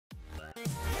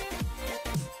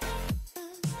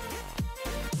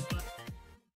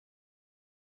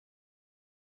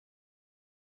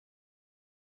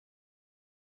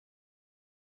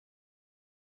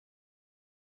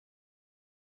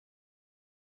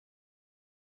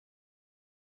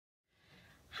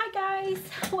guys,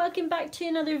 welcome back to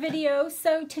another video.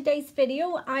 So today's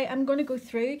video I am going to go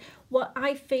through what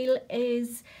I feel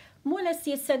is more or less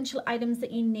the essential items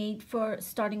that you need for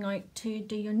starting out to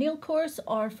do your nail course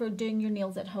or for doing your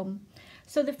nails at home.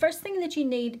 So the first thing that you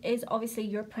need is obviously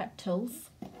your prep tools.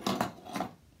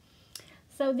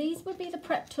 So these would be the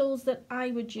prep tools that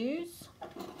I would use.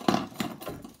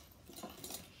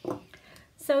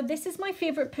 So this is my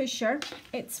favorite pusher.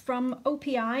 It's from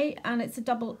OPI and it's a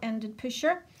double-ended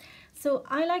pusher. So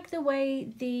I like the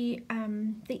way the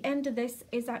end of this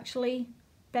is actually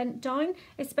bent down,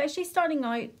 especially starting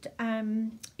out,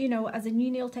 you know, as a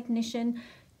new nail technician.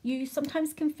 You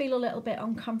sometimes can feel a little bit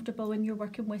uncomfortable when you're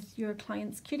working with your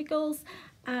client's cuticles,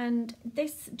 and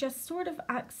this just sort of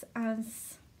acts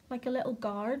as like a little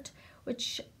guard,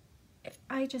 which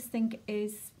I just think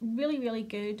is really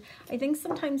good. I think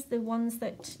sometimes the ones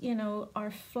that, you know, are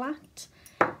flat,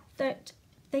 that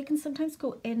they can sometimes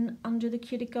go in under the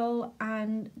cuticle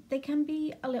and they can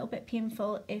be a little bit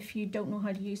painful if you don't know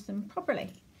how to use them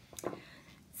properly.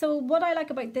 So what I like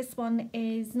about this one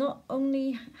is not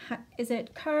only is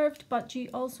it curved, but you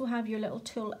also have your little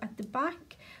tool at the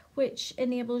back, which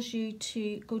enables you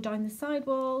to go down the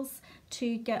sidewalls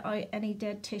to get out any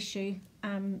dead tissue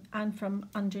and from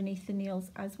underneath the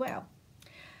nails as well.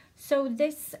 So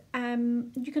this,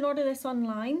 you can order this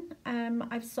online.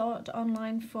 I've saw it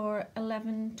online for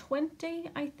 $11.20,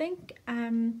 I think.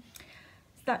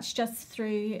 That's just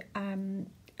through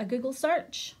a Google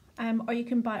search, or you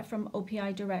can buy it from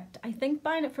OPI Direct. I think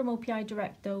buying it from OPI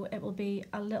Direct though, it will be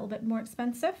a little bit more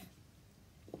expensive.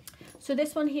 So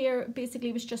this one here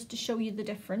basically was just to show you the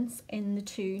difference in the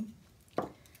two.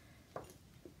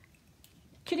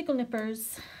 Cuticle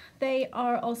nippers, they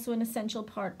are also an essential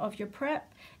part of your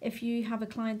prep. If you have a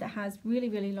client that has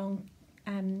really long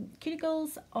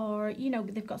cuticles, or you know,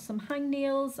 they've got some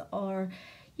hangnails, or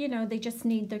you know, they just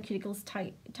need their cuticles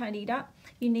tidied up,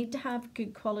 you need to have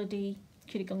good quality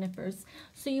cuticle nippers.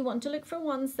 So you want to look for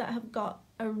ones that have got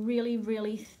a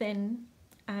really thin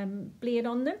blade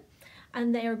on them,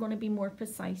 and they are going to be more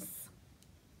precise.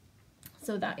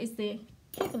 So that is the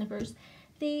cuticle nippers.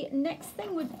 The next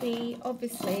thing would be,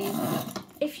 obviously,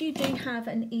 if you do have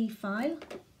an E-file,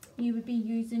 you would be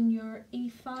using your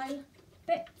E-file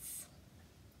bits.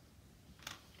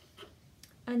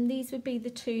 And these would be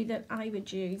the two that I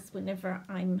would use whenever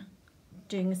I'm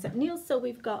doing a set of nails. So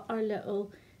we've got our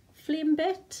little flame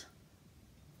bit,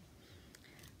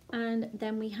 and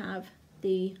then we have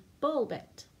the ball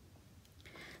bit.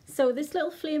 So this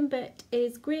little flame bit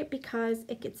is great because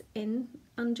it gets in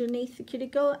underneath the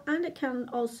cuticle, and it can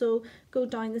also go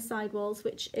down the sidewalls,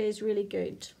 which is really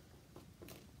good.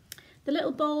 The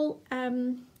little ball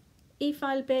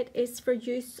E-file bit is for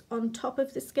use on top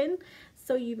of the skin,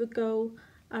 so you would go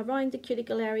around the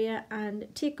cuticle area and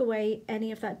take away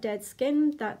any of that dead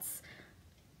skin that's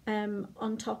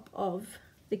on top of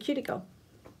the cuticle.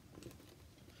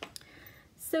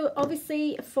 So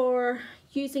obviously for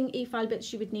using E-file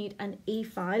bits you would need an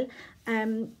E-file,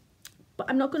 but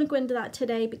I'm not going to go into that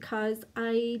today because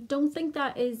I don't think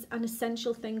that is an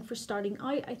essential thing for starting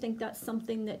out. I think that's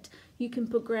something that you can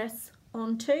progress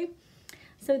onto.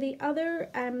 So the other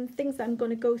things that I'm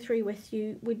going to go through with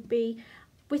you would be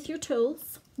with your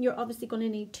tools. You're obviously going to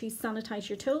need to sanitize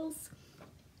your tools,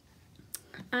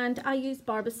 and I use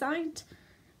Barbicide,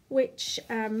 which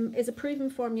is a proven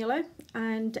formula,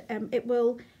 and it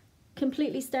will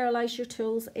completely sterilize your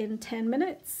tools in 10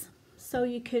 minutes. So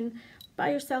you can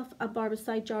buy yourself a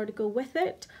Barbicide jar to go with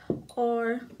it,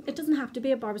 or it doesn't have to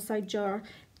be a Barbicide jar.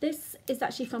 This is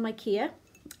actually from IKEA,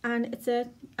 and it's a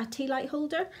tea light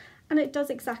holder, and it does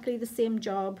exactly the same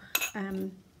job.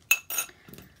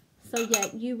 So yeah,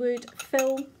 you would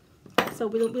fill, so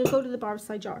we'll go to the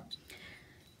Barbicide jar.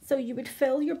 So you would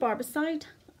fill your Barbicide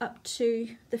up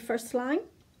to the first line,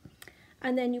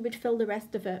 and then you would fill the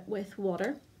rest of it with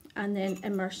water and then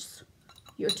immerse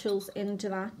your tools into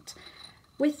that.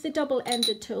 With the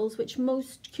double-ended tools, which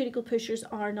most cuticle pushers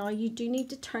are now, you do need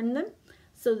to turn them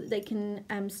so that they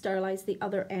can sterilize the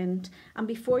other end. And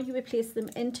before you would place them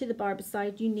into the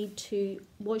Barbicide, you need to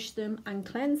wash them and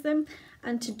cleanse them.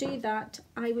 And to do that,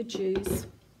 I would use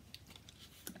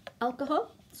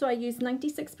alcohol. So I use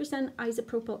 96%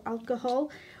 isopropyl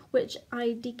alcohol, which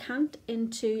I decant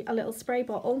into a little spray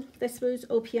bottle. This was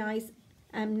OPI's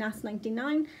NAS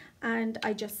 99, and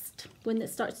I just, when it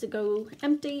starts to go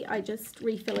empty, I just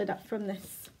refill it up from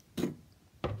this.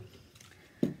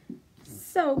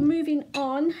 So moving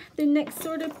on, the next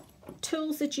sort of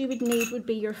tools that you would need would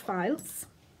be your files.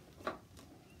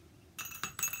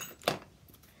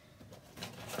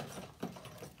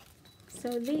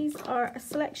 So these are a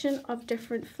selection of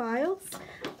different files.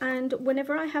 And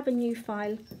whenever I have a new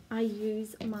file, I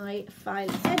use my File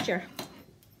Edger,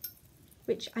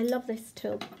 which I love this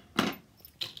tool.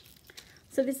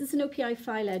 So this is an OPI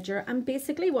File Edger, and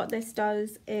basically what this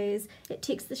does is it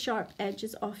takes the sharp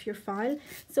edges off your file.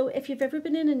 So if you've ever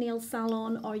been in a nail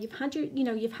salon, or you've had your,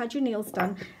 you've had your nails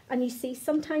done, and you see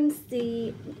sometimes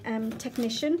the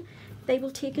technician, they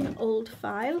will take an old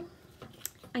file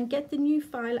and get the new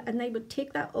file, and they would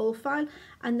take that old file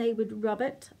and they would rub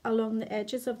it along the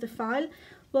edges of the file.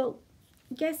 Well,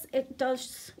 yes, it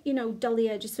does, dull the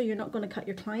edges so you're not going to cut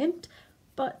your client,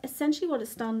 but essentially what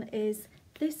it's done is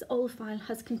this old file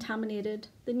has contaminated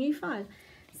the new file.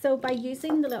 So by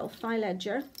using the little File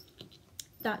Edger,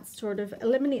 that sort of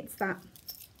eliminates that.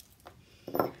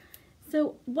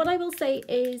 So what I will say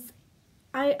is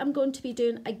I am going to be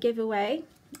doing a giveaway,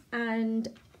 and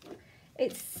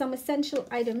it's some essential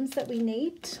items that we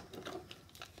need.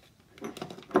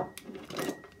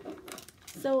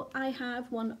 So I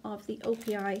have one of the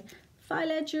OPI File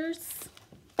Edgers.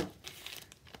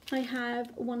 I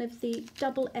have one of the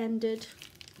double-ended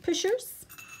pushers,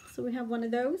 so we have one of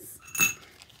those.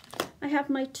 I have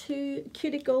my 2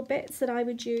 cuticle bits that I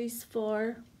would use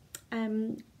for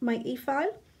my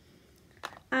e-file,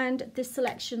 and this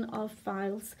selection of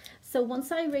files. So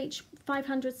once I reach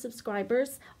 500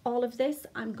 subscribers, all of this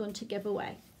I'm going to give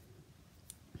away.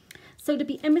 So to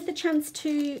be in with a chance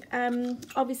to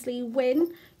obviously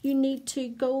win, you need to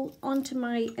go onto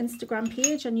my Instagram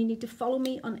page and you need to follow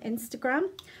me on Instagram.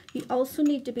 You also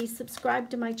need to be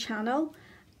subscribed to my channel,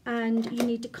 and you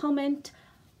need to comment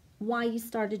why you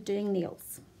started doing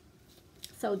nails.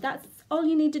 So that's all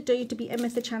you need to do to be in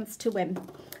with a chance to win.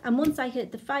 And once I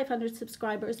hit the 500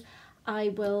 subscribers, I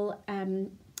will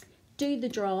do the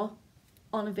draw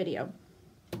on a video.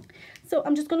 So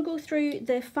I'm just going to go through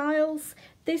the files.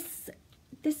 This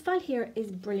file here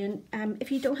is brilliant.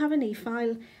 If you don't have an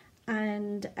e-file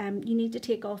and you need to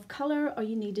take off color, or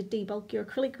you need to debulk your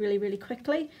acrylic really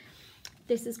quickly,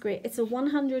 this is great. It's a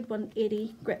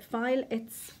 100/180 grit file.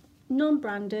 It's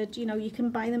non-branded, you can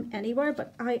buy them anywhere,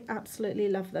 but I absolutely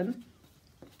love them.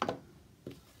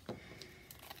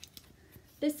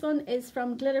 This one is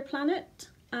from Glitter Planet,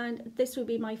 and this would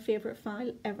be my favorite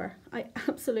file ever. I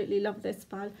absolutely love this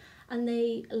file, and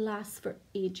they last for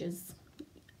ages.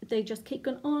 They just keep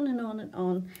going on and on and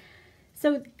on.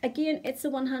 So again, it's a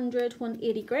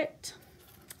 100/180 grit.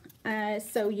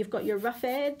 So you've got your rough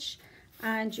edge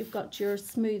and you've got your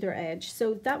smoother edge.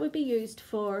 So that would be used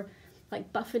for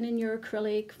like buffing in your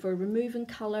acrylic, for removing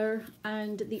color,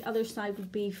 and the other side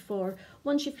would be for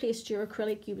once you've placed your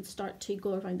acrylic, you would start to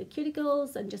go around the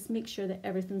cuticles and just make sure that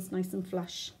everything's nice and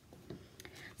flush.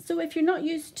 So if you're not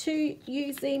used to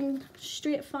using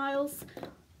straight files,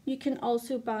 you can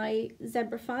also buy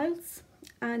zebra files,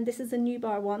 and this is a new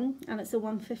bar one, and it's a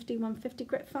 150/150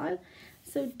 grit file.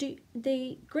 So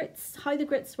how the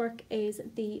grits work is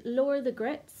the lower the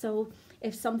grit, so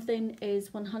if something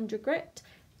is 100 grit,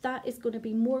 that is going to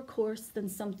be more coarse than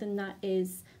something that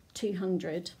is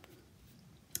 200.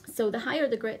 So the higher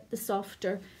the grit, the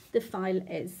softer the file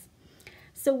is.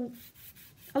 So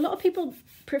a lot of people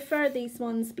prefer these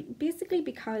ones basically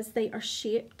because they are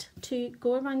shaped to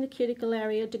go around the cuticle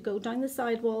area, to go down the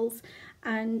side walls,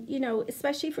 and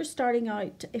especially for starting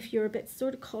out, if you're a bit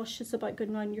sort of cautious about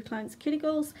going around your client's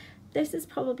cuticles, this is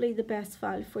probably the best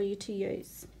file for you to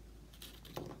use.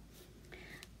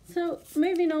 So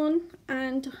moving on,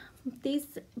 and these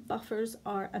buffers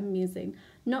are amazing.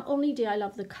 Not only do I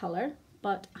love the colour,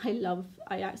 but I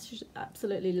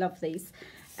absolutely love these.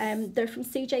 They're from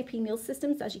CJP Nail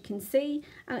Systems, as you can see,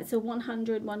 and it's a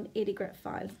 100/180 grit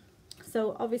file.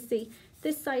 So obviously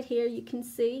this side here you can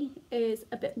see is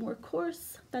a bit more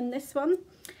coarse than this one.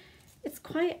 It's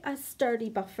quite a sturdy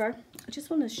buffer. I just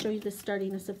want to show you the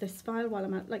sturdiness of this file while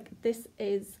I'm at, this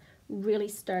is really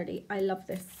sturdy. I love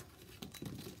this.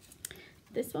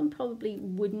 This one probably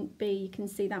wouldn't be, you can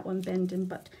see that one bending,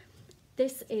 but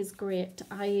this is great.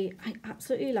 I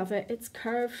absolutely love it. It's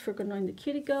curved for going down the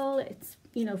cuticle, it's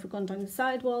for going down the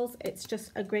side walls. It's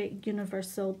just a great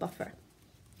universal buffer.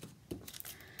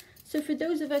 So for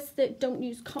those of us that don't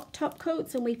use top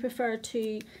coats and we prefer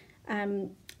to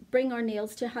bring our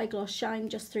nails to high gloss shine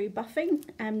just through buffing,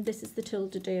 this is the tool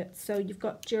to do it. So you've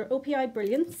got your OPI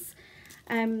Brilliance.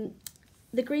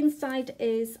 The green side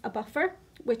is a buffer,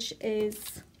 which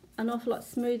is an awful lot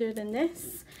smoother than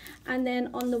this, and then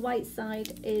on the white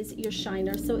side is your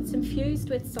shiner. So it's infused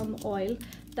with some oil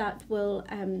that will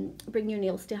bring your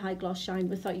nails to high gloss shine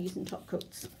without using top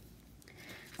coats.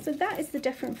 So that is the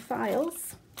different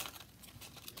files.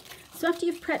 So after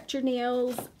you've prepped your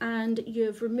nails and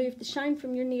you've removed the shine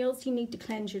from your nails, you need to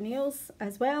cleanse your nails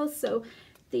as well. So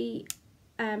the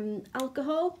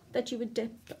alcohol that you would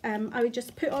dip. I would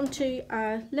just put onto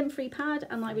a lint-free pad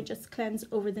and I would just cleanse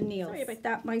over the nails. Sorry about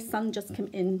that, my son just came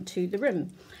into the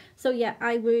room. So yeah,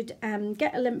 I would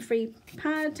get a lint-free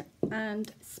pad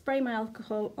and spray my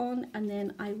alcohol on, and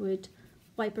then I would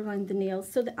wipe around the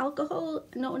nails. So the alcohol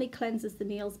not only cleanses the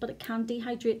nails, but it can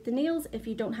dehydrate the nails if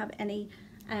you don't have any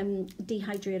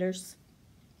dehydrators.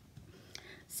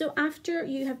 So after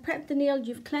you have prepped the nail,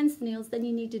 you've cleansed the nails, then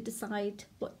you need to decide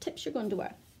what tips you're going to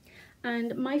wear.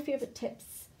 And my favourite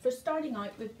tips for starting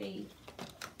out would be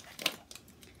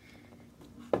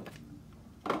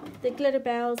the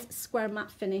Glitterbels Square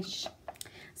Matte Finish.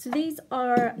 So these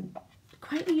are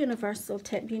quite a universal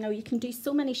tip. You know, you can do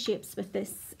so many shapes with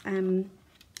this,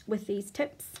 with these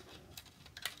tips.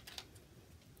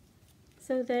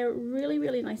 So they're really,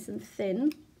 really nice and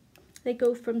thin. They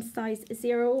go from size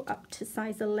 0 up to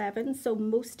size 11, so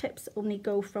most tips only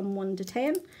go from 1 to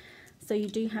 10. So you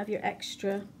do have your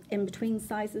extra in-between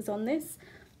sizes on this.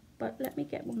 But let me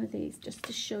get one of these just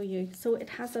to show you. So it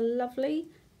has a lovely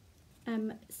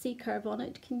C-curve on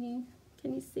it. Can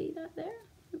you see that there?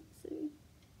 Let's see.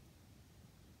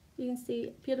 You can see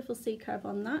a beautiful C-curve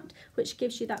on that, which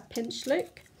gives you that pinch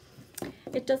look.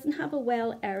 It doesn't have a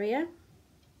well area.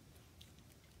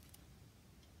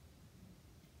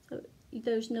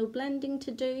 There's no blending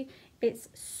to do. It's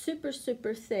super,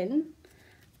 super thin,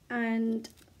 and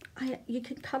you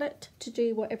can cut it to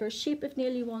do whatever shape of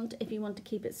nail you want. If you want to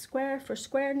keep it square, for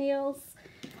square nails,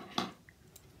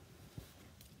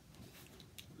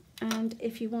 and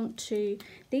if you want to,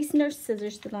 these nurse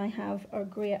scissors that I have are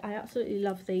great. I absolutely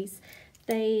love these.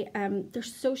 They're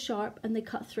so sharp and they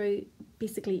cut through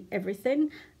basically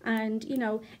everything, and you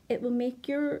know, it will make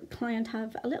your client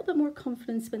have a little bit more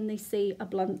confidence when they see a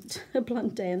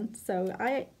blunt end. So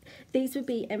these would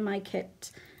be in my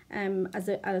kit as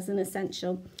an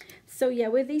essential. So yeah,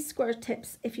 with these square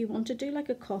tips, if you want to do like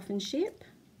a coffin shape,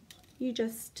 you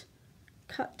just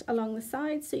cut along the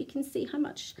sides so you can see how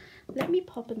much. Let me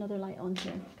pop another light on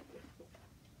here.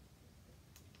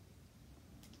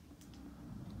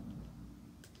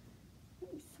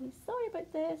 Sorry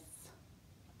about this.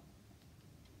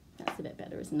 That's a bit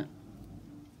better, isn't it?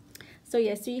 So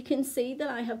yeah, so you can see that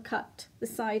I have cut the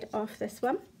side off this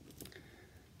one.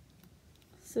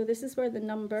 So this is where the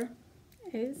number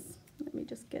is. Let me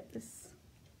just get this.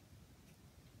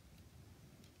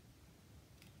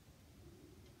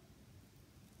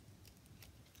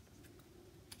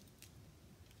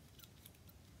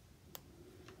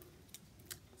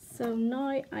 So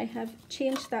now I have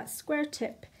changed that square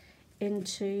tip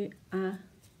into a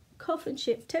coffin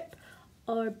shape tip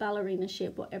or ballerina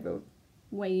shape, whatever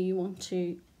way you want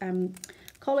to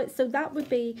call it. So that would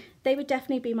be, they would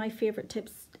definitely be my favorite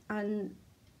tips, and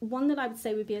one that I would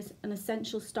say would be an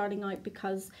essential starting out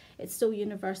because it's so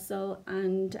universal,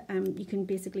 and you can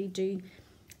basically do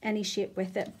any shape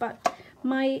with it. But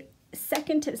my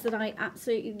second tips that I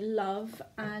absolutely love,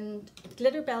 and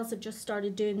Glitterbels have just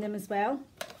started doing them as well,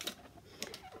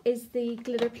 is the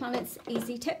Glitter Planets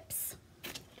Easy Tips.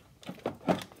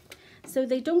 So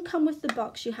they don't come with the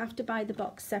box, you have to buy the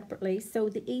box separately. So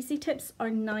the Easy Tips are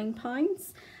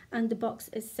 £9 and the box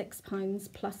is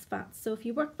 £6 plus VAT. So if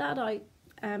you work that out,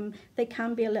 they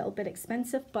can be a little bit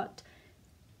expensive, but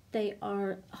they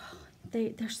are,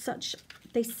 they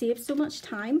save so much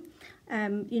time,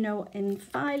 you know, in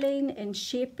filing, in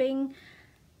shaping.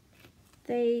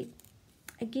 They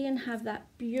again have that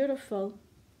beautiful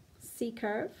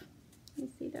C-curve. You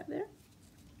see that there?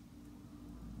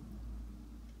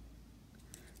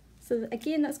 So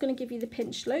again, that's going to give you the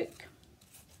pinch look.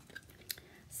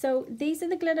 So these are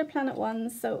the Glitter Planet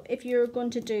ones. So if you're going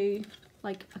to do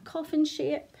like a coffin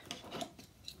shape,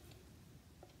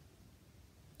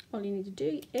 all you need to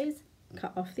do is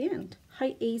cut off the end.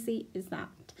 How easy is that?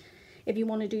 If you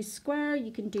want to do square,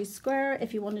 you can do square.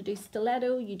 If you want to do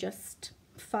stiletto, you just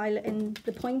file it in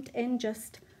the point in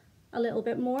just a little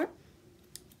bit more.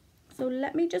 So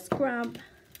let me just grab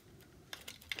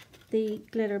the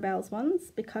Glitterbels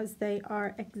ones because they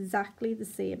are exactly the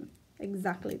same,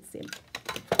 exactly the same.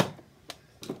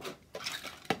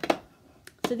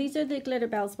 So these are the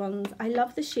Glitterbels ones. I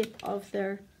love the shape of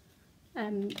their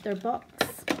box,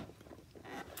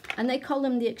 and they call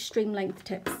them the extreme length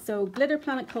tips. So Glitter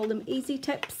Planet call them easy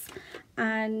tips,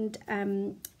 and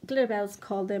Glitterbels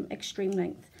call them extreme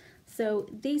length. So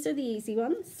these are the easy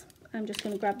ones. I'm just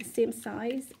going to grab the same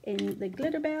size in the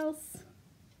Glitterbels.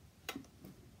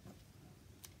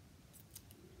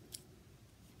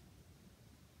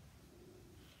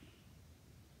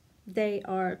 They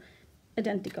are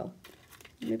identical.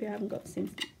 Maybe I haven't got the same.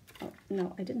 Oh,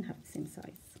 no, I didn't have the same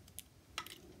size.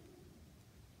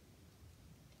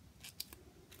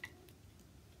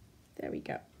 There we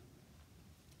go.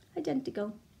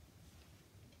 Identical.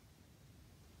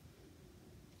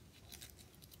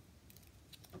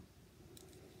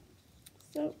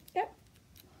 So, yep.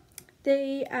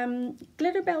 The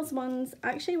Glitter Bells ones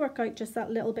actually work out just that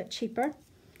little bit cheaper.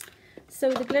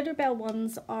 So the Glitter Bell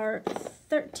ones are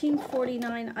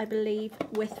 $13.49, I believe,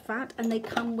 with VAT, and they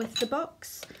come with the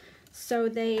box. So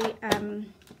they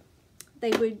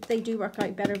do work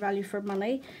out better value for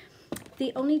money.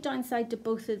 The only downside to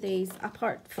both of these,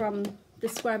 apart from the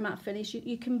square matte finish,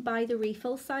 you can buy the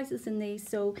refill sizes in these.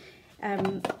 So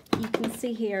you can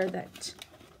see here that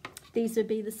these would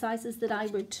be the sizes that I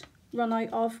would run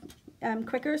out of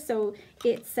quicker, so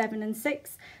 8, 7 and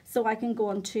 6. So I can go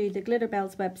onto the Glitter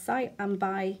Bells website and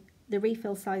buy the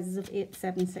refill sizes of 8,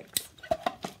 7, 6.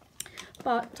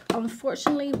 But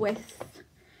unfortunately with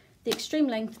the Extreme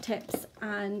Length tips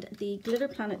and the Glitter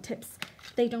Planet tips,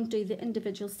 they don't do the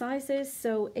individual sizes.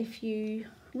 So if you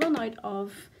run out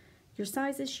of your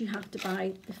sizes, you have to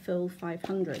buy the full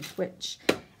 500, which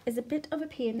is a bit of a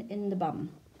pain in the bum.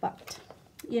 But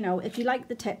you know, if you like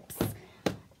the tips,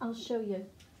 I'll show you.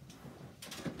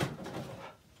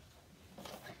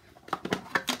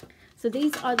 So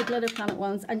these are the Glitter Planet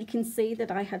ones, and you can see that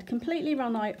I had completely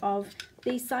run out of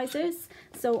these sizes.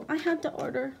 So I had to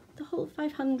order the whole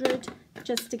 500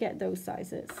 just to get those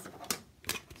sizes.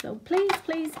 So please,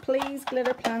 please, please,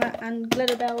 Glitter Planet and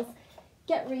Glitter Bells,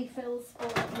 get refills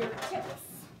for your tips.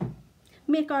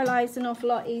 Make our lives an awful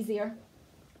lot easier.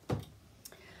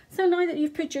 So now that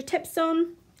you've put your tips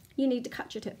on, you need to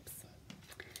cut your tips.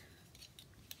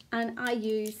 And I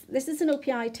use, this is an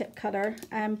OPI tip cutter,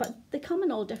 but they come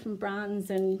in all different brands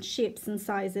and shapes and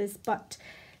sizes. But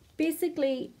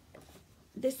basically,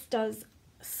 this does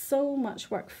so much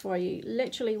work for you.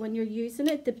 Literally, when you're using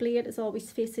it, the blade is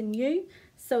always facing you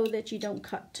so that you don't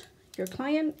cut your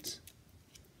client.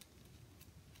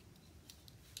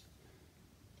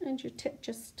 And your tip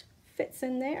just fits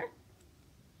in there.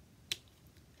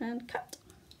 And cut.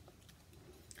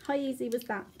 How easy was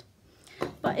that?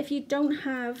 But if you don't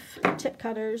have tip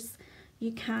cutters,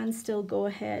 you can still go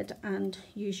ahead and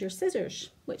use your scissors,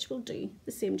 which will do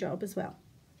the same job as well.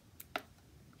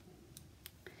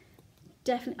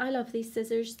 Definitely, I love these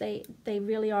scissors. They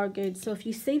really are good. So if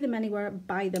you see them anywhere,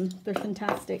 buy them. They're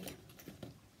fantastic.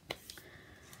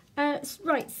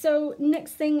 Right, so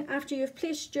next thing, after you've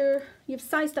placed you've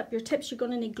sized up your tips, you're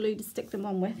going to need glue to stick them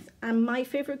on with. And my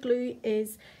favorite glue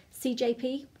is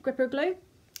CJP gripper glue.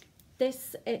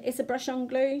 This is a brush on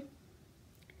glue,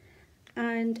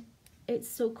 and it's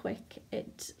so quick.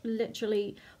 It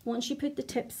literally, once you put the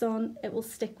tips on, it will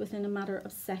stick within a matter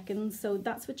of seconds. So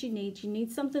that's what you need. You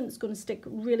need something that's going to stick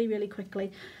really, really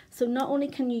quickly. So not only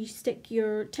can you stick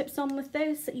your tips on with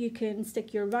this, you can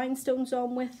stick your rhinestones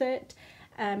on with it.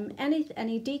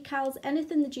 Any decals,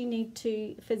 anything that you need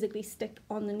to physically stick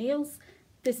on the nails,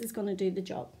 this is going to do the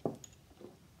job.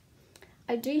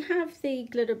 I do have the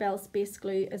Glitter Bells base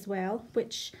glue as well,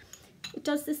 which it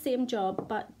does the same job,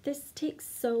 but this takes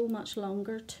so much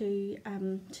longer to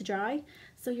dry.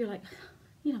 So you're like,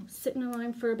 you know, sitting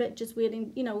around for a bit, just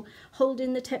waiting, you know,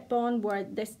 holding the tip on, where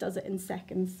this does it in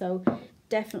seconds. So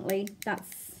definitely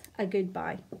that's a good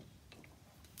buy.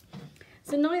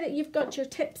 So now that you've got your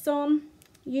tips on,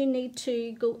 you need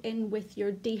to go in with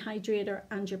your dehydrator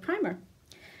and your primer.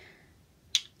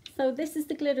 So this is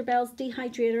the Glitter Bells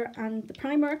dehydrator and the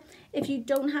primer. If you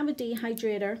don't have a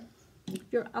dehydrator,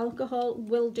 your alcohol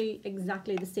will do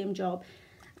exactly the same job,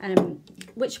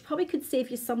 which probably could save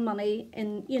you some money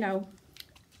in, you know,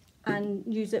 and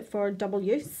use it for double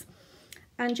use.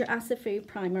 And your acid-free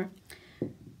primer.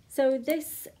 So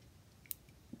this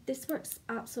works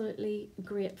absolutely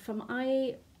great.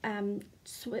 I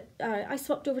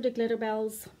swapped over to Glitter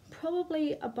Bells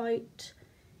probably about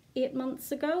 8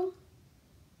 months ago.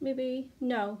 Maybe,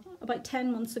 no, about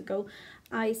 10 months ago,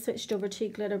 I switched over to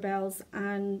Glitter Bells,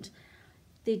 and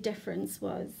the difference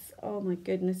was, oh my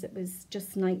goodness, it was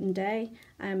just night and day.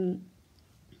 And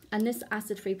this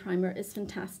acid-free primer is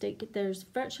fantastic. There's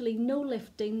virtually no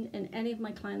lifting in any of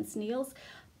my clients' nails,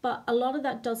 but a lot of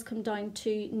that does come down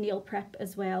to nail prep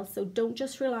as well. So don't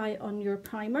just rely on your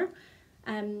primer.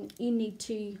 You need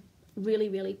to really,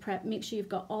 really prep. Make sure you've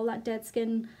got all that dead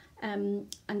skin and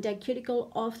dead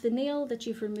cuticle off the nail, that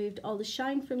you've removed all the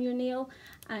shine from your nail,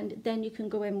 and then you can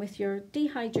go in with your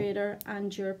dehydrator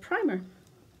and your primer.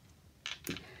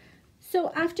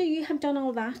 So after you have done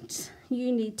all that,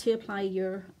 you need to apply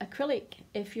your acrylic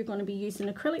if you're going to be using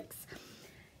acrylics.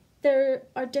 There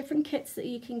are different kits that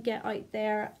you can get out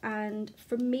there, and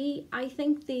for me, I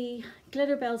think the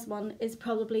Glitter Bells one is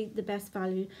probably the best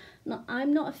value. Now,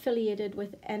 I'm not affiliated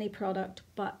with any product,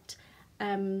 but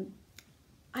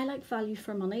I like value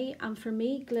for money, and for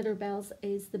me, Glitter Bells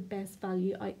is the best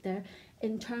value out there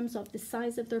in terms of the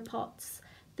size of their pots,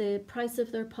 the price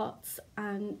of their pots,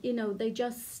 and you know, they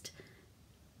just,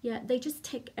 yeah, they just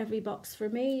tick every box for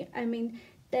me. I mean,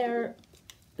 they're,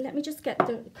 let me just get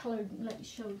the colour, let me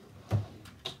show.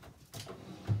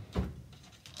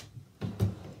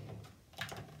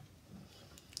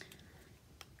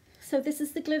 So this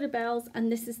is the Glitter Bells and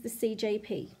this is the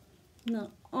CJP.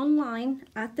 Now online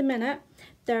at the minute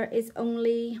there is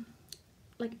only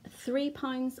like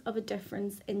 £3 of a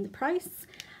difference in the price,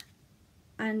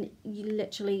 and you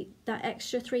literally, that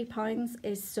extra £3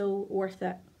 is so worth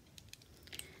it.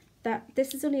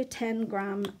 This is only a 10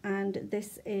 gram, and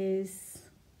this is,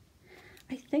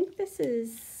 I think this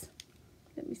is,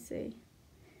 let me see,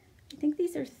 I think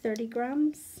these are 30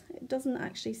 grams. It doesn't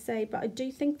actually say, but I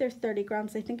do think they're 30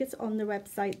 grams. I think it's on the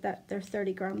website that they're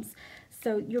 30 grams.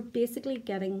 So you're basically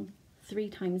getting 3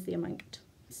 times the amount.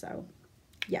 So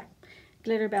yeah,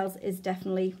 Glitter Bells is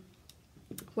definitely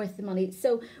worth the money.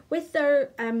 So with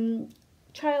their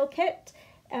trial kit,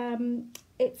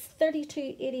 it's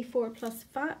 $32.84 plus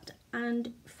VAT,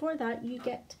 and for that you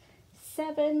get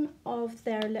 7 of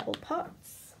their little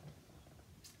pots.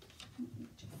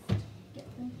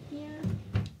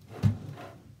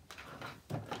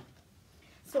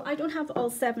 So I don't have all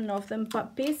 7 of them,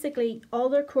 but basically all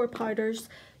their core powders,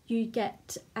 you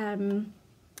get 1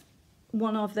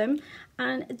 of them,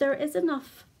 and there is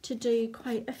enough to do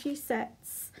quite a few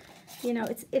sets. You know,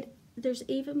 there's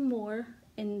even more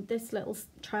in this little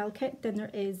trial kit than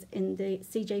there is in the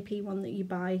CJP one that you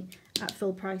buy at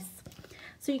full price.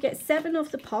 So you get 7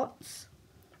 of the pots,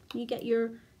 you get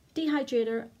your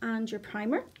dehydrator and your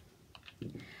primer,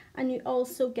 and you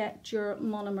also get your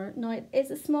monomer. Now it is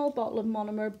a small bottle of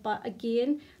monomer, but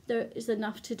again there is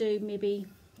enough to do maybe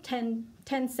 10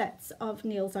 sets of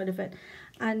nails out of it,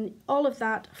 and all of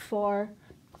that for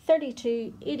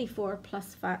 $32.84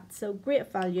 plus VAT, so great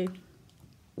value.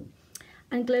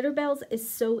 And Glitter Bells is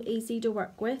so easy to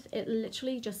work with, it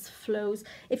literally just flows.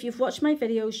 If you've watched my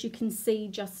videos, you can see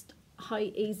just how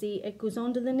easy it goes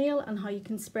onto the nail and how you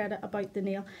can spread it about the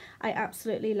nail. I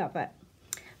absolutely love it.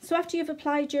 So after you've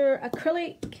applied your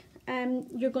acrylic,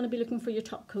 you're going to be looking for your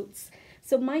top coats.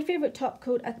 So my favourite top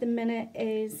coat at the minute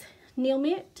is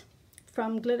Nailmate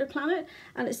from Glitter Planet,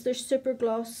 and it's their Super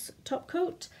Gloss top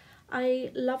coat.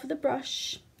 I love the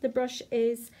brush. The brush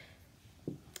is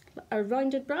a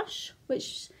rounded brush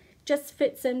which just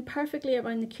fits in perfectly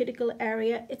around the cuticle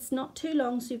area. It's not too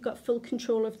long, so you've got full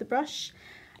control of the brush,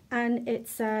 and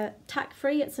it's tack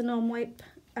free. It's a non-wipe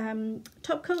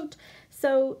top coat,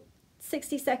 so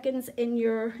 60 seconds in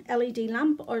your LED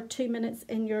lamp or 2 minutes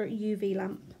in your UV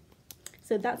lamp.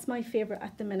 So that's my favourite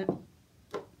at the minute.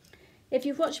 If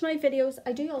you've watched my videos,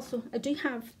 I do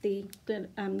have the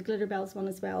Glitter Bells one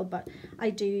as well, but I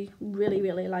do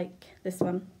really like this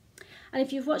one. And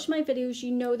if you've watched my videos,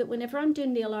 you know that whenever I'm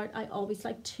doing nail art, I always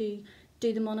like to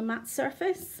do them on a matte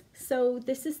surface. So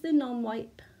this is the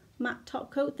non-wipe matte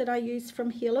top coat that I use from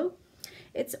Halo.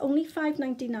 It's only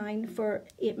 $5.99 for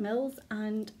 8 mils,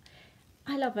 and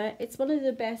I love it. It's one of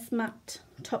the best matte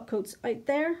top coats out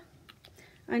there,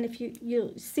 and if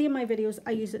you'll see in my videos,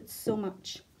 I use it so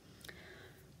much.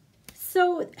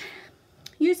 So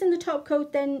using the top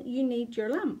coat, then you need your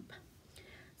lamp.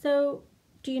 So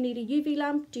do you need a UV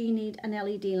lamp? Do you need an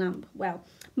LED lamp? Well,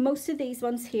 most of these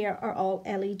ones here are all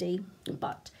LED,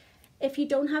 but if you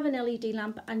don't have an LED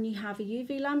lamp and you have a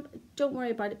UV lamp, don't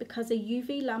worry about it, because a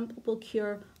UV lamp will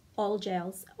cure all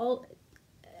gels.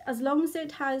 As long as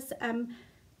it has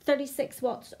 36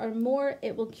 watts or more,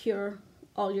 it will cure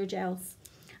all your gels.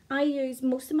 I use,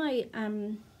 most of my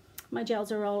my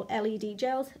gels are all LED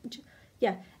gels.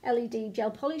 Yeah, LED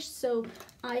gel polish. So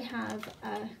I have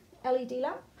a LED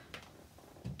lamp.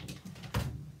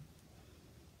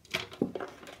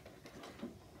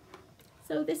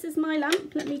 So this is my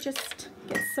lamp. Let me just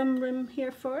get some room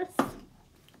here for us.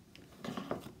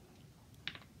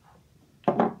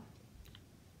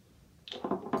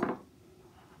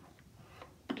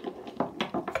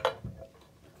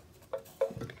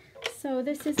 So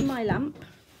this is my lamp,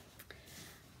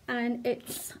 and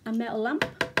it's a metal lamp.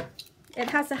 It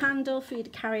has a handle for you to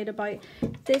carry it about.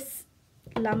 This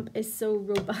lamp is so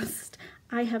robust.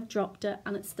 I have dropped it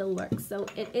and it still works. So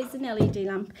it is an LED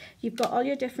lamp. You've got all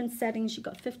your different settings. You've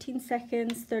got 15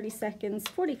 seconds, 30 seconds,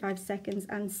 45 seconds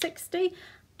and 60,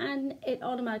 and it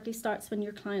automatically starts when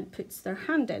your client puts their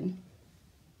hand in.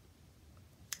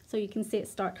 So you can see it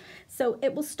start. So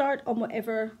it will start on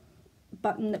whatever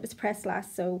button that was pressed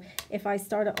last. So if I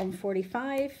start it on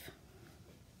 45,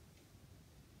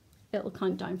 it'll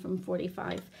count down from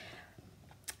 45.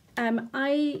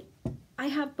 I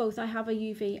have both. I have a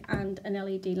UV and an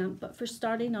LED lamp, but for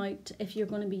starting out, if you're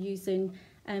going to be using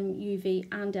UV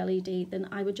and LED, then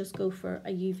I would just go for a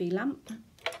UV lamp.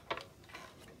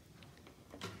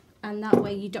 And that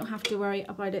way you don't have to worry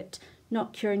about it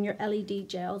not curing your LED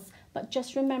gels. But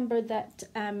just remember that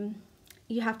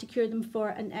you have to cure them for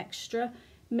an extra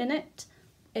minute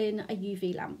in a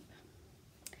UV lamp.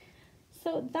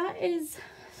 So that is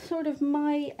sort of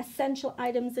my essential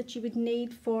items that you would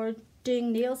need for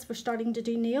doing nails, for starting to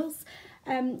do nails.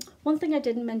 One thing I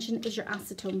didn't mention is your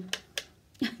acetone.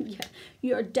 Yeah,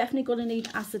 you are definitely going to need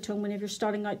acetone whenever you're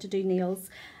starting out to do nails.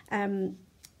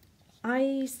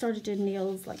 I started doing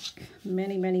nails like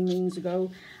many moons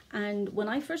ago, and when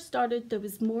I first started there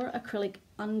was more acrylic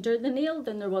under the nail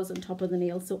than there was on top of the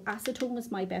nail, so acetone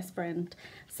was my best friend.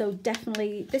 So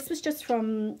definitely, this was just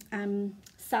from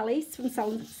Sally's, from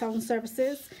Salon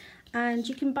Services, and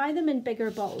you can buy them in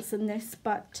bigger bottles than this,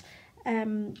 but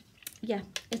yeah,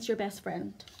 it's your best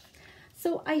friend.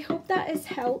 So I hope that has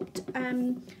helped.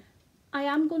 I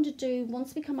am going to do,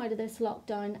 once we come out of this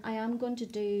lockdown, I am going to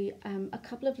do a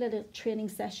couple of little training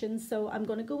sessions. So I'm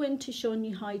going to go into showing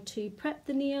you how to prep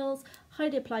the nails, how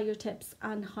to apply your tips,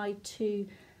 and how to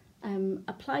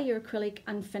apply your acrylic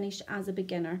and finish as a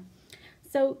beginner.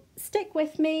 So stick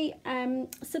with me,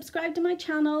 subscribe to my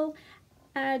channel,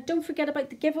 don't forget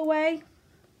about the giveaway.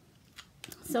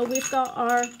 So we've got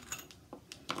our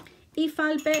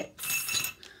e-file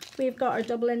bits, we've got our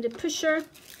double-ended pusher,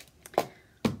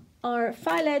 our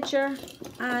file edger,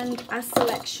 and a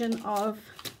selection of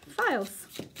files.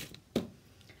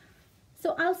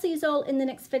 So I'll see you all in the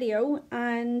next video,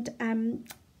 and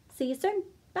see you soon.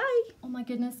 Bye. Oh my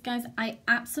goodness, guys, I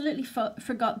absolutely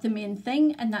forgot the main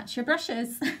thing, and that's your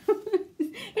brushes.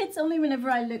 It's only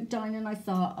whenever I looked down and I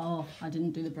thought, oh, I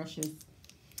didn't do the brushes.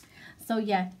 So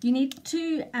yeah, you need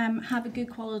to have a good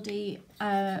quality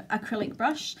acrylic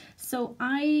brush. So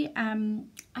I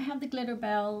have the Glitter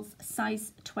Bells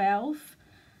size 12.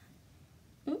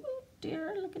 Ooh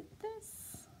dear, look at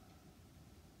this.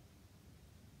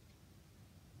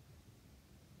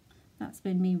 That's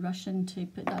been me rushing to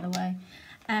put that away.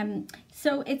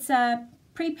 So it's a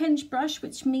pre-pinch brush,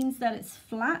 which means that it's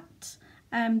flat.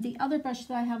 The other brush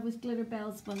that I have with Glitter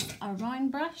Bells was a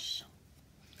round brush,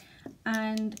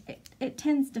 and it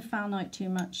tends to fan out too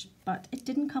much, but it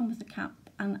didn't come with a cap,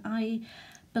 and I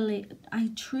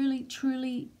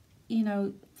truly, you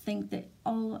know, think that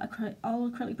all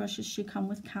acrylic brushes should come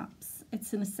with caps.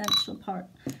 It's an essential part.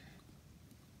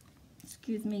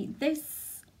 Excuse me.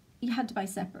 This you had to buy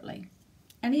separately.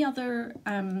 Any other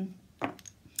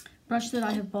brush that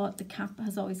I have bought, the cap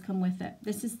has always come with it.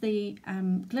 This is the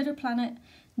Glitter Planet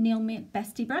Nail Mate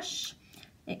Bestie brush.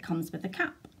 It comes with a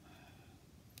cap.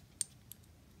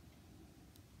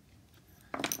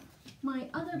 My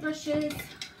other brushes,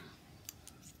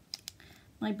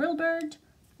 my Brill Bird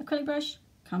acrylic brush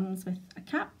comes with a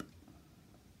cap.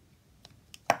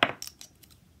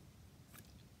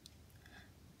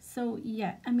 So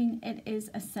yeah, I mean, it is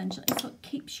essential. It's what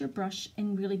keeps your brush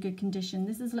in really good condition.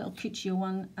 This is a little Cuccio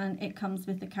one, and it comes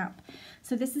with the cap.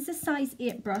 So this is a size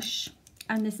 8 brush,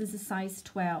 and this is a size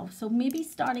 12. So maybe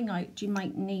starting out, you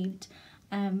might need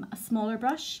a smaller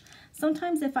brush.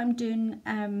 Sometimes if I'm doing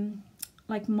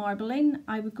like marbling,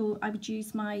 I would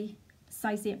use my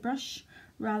size 8 brush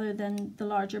rather than the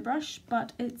larger brush,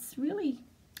 but it's really,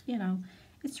 you know,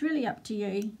 it's really up to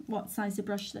you what size of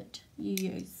brush that you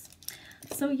use.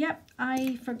 So yep,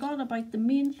 I forgot about the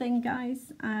main thing,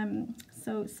 guys,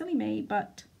 so silly me,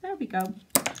 but there we go.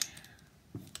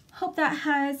 Hope that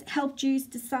has helped you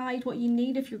decide what you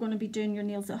need if you're going to be doing your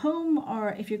nails at home, or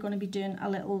if you're going to be doing a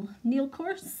little nail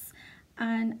course.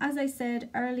 And as I said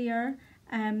earlier,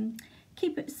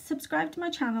 subscribe to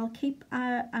my channel, keep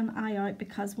an eye out,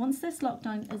 because once this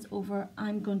lockdown is over,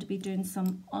 I'm going to be doing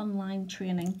some online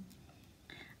training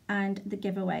and the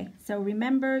giveaway. So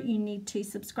remember, you need to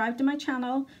subscribe to my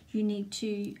channel, you need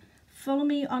to follow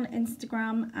me on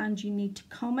Instagram, and you need to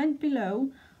comment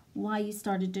below why you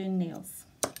started doing nails.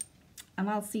 And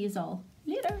I'll see you all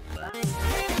later.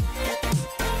 Bye.